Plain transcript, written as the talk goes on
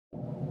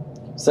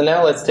So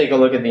now let's take a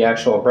look at the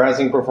actual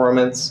browsing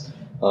performance.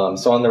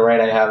 So on the right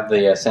I have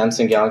the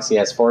Samsung Galaxy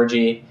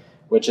S4G,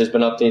 which has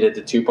been updated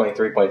to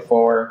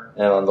 2.3.4,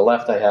 and on the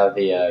left I have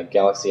the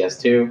Galaxy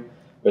S2,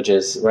 which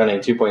is running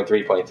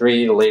 2.3.3,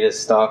 the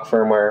latest stock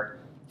firmware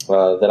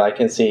that I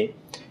can see.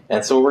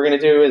 And so what we're going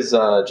to do is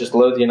just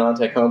load the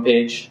AnandTech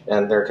homepage,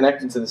 and they're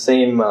connected to the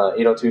same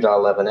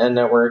 802.11n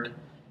network.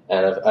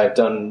 And I've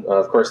done,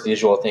 of course, the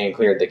usual thing, and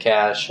cleared the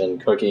cache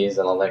and cookies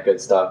and all that good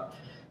stuff.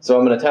 So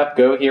I'm going to tap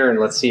go here, and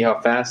let's see how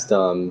fast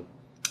Exynos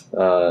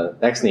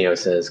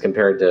is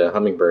compared to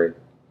Hummingbird.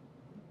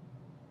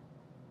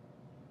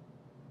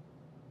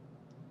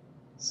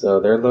 So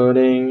they're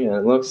loading, and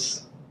it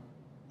looks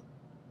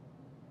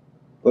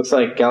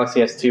like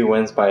Galaxy S2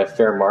 wins by a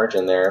fair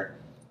margin there.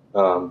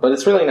 But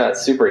it's really not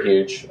super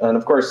huge. And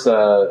of course,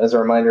 as a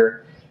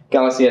reminder,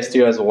 Galaxy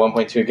S2 has a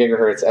 1.2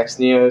 gigahertz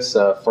Exynos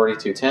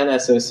 4210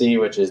 SoC,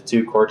 which is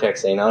 2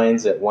 Cortex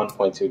A9s at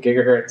 1.2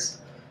 gigahertz,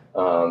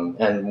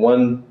 and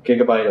 1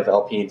 gigabyte of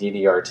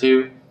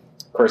LPDDR2.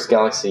 Of course,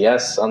 Galaxy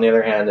S, on the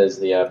other hand, is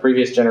the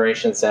previous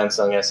generation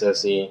Samsung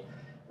SoC,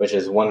 which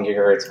is 1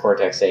 gigahertz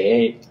Cortex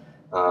A8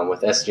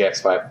 with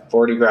SGX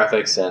 540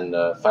 graphics and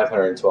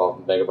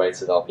 512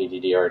 megabytes of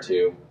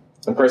LPDDR2.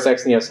 Of course,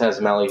 Exynos has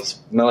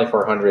Mali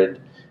 400,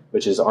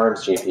 which is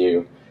ARM's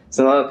GPU.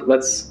 So now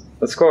let's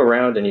go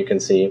around, and you can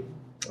see.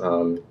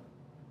 So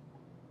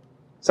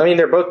I mean,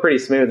 they're both pretty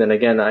smooth, and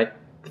again, I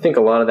think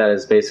a lot of that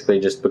is basically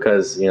just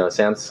because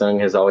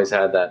Samsung has always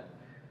had that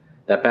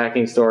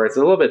backing store. It's a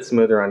little bit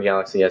smoother on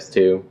Galaxy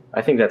S2.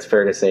 I think that's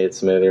fair to say it's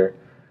smoother,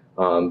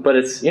 but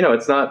it's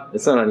not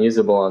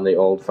unusable on the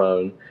old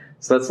phone.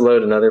 So let's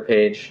load another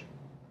page.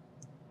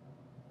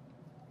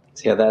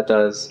 See how that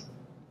does.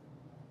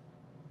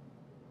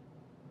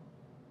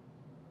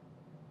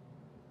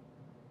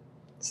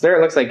 So there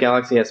it looks like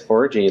Galaxy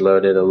S4G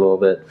loaded a little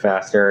bit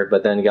faster,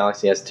 but then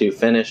Galaxy S2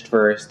 finished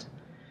first.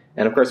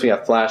 And of course we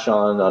have flash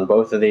on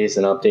both of these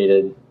and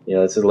updated,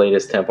 this is the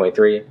latest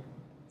 10.3.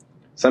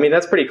 So I mean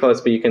that's pretty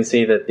close, but you can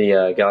see that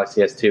the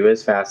Galaxy S2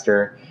 is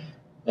faster.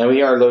 And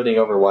we are loading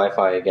over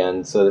Wi-Fi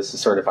again, so this is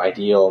sort of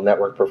ideal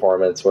network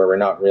performance where we're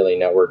not really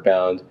network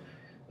bound.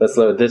 Let's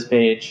load this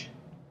page.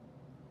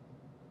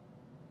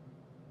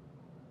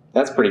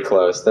 That's pretty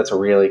close, that's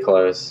really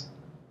close.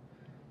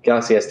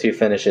 Galaxy S2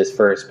 finishes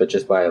first, but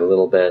just by a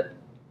little bit.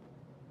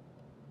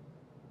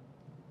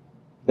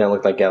 Now it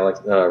looked like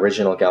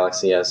original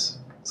Galaxy S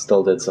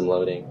still did some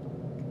loading.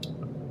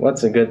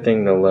 What's a good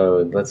thing to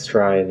load? Let's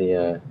try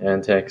the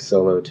AnandTech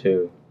Solo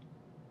 2.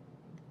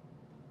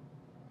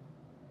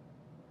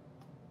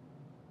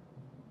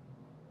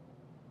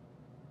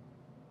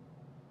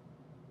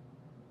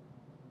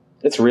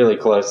 It's really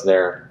close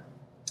there.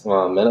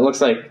 And it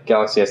looks like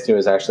Galaxy S2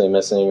 is actually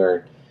missing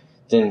or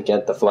didn't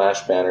get the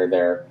flash banner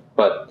there.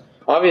 But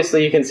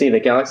obviously you can see the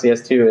Galaxy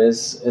S2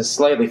 is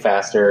slightly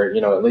faster,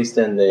 at least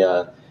in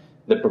the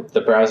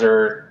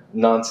browser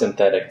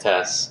non-synthetic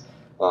tests.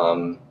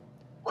 Of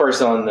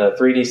course, on the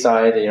 3D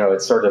side,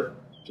 it sort of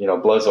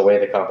blows away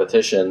the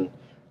competition,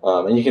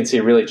 and you can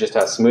see really just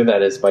how smooth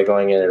that is by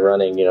going in and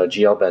running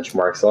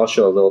GLBenchmark. So I'll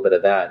show a little bit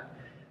of that,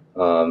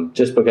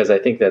 just because I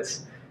think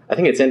it's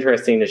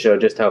interesting to show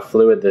just how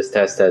fluid this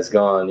test has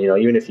gone.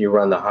 Even if you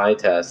run the high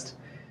test,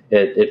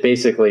 it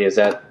basically is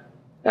at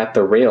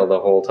the rail the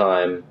whole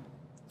time,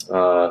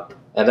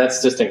 and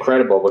that's just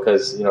incredible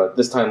because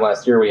this time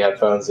last year we had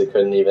phones that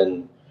couldn't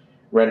even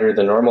render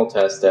the normal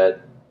test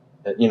at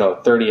 30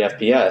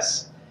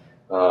 FPS.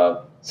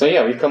 So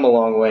yeah, we've come a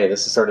long way.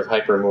 This is sort of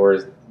hyper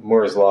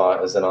Moore's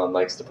law, as Anand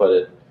likes to put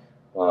it.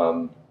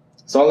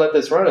 So I'll let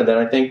this run, and then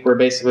I think we're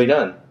basically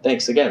done.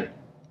 Thanks again.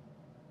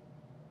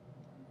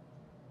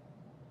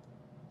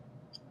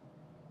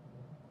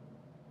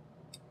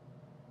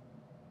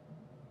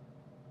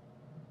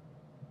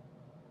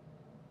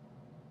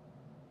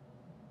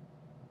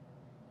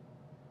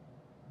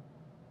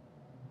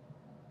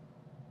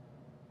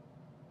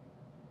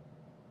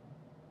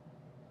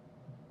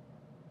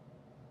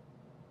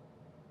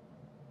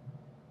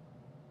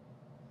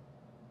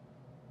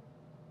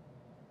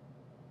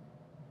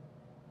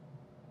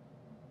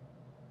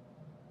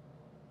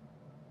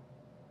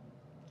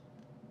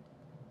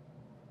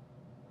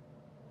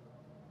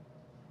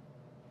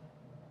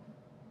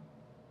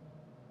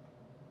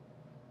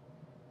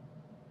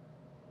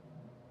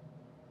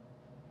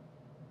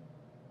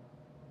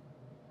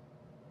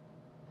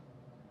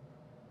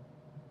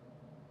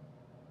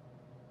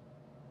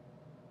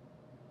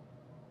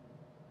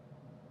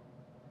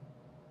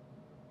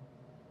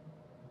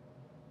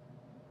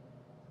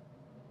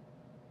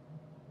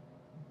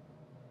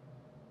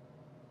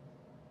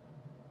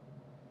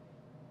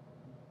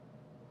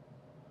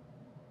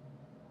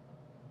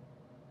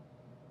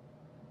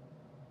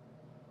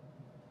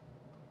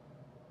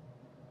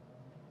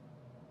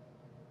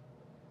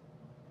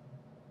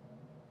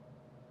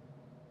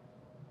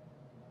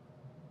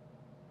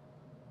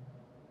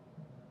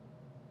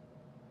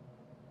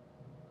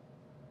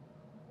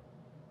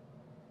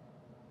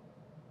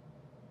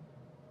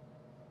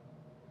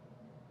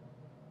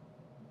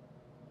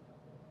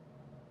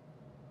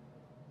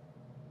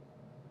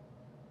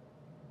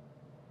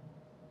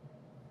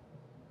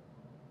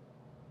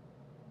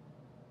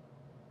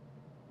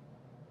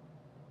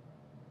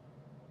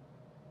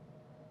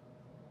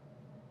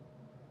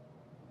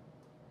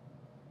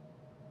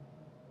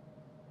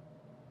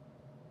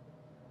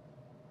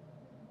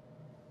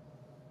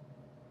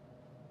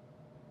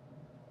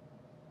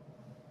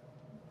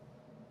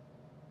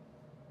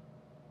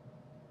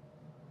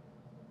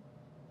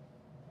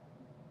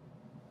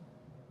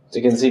 So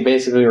you can see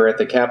basically we're at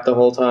the cap the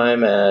whole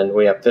time, and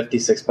we have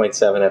 56.7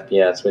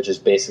 FPS, which is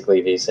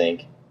basically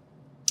VSync.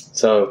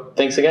 So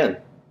thanks again.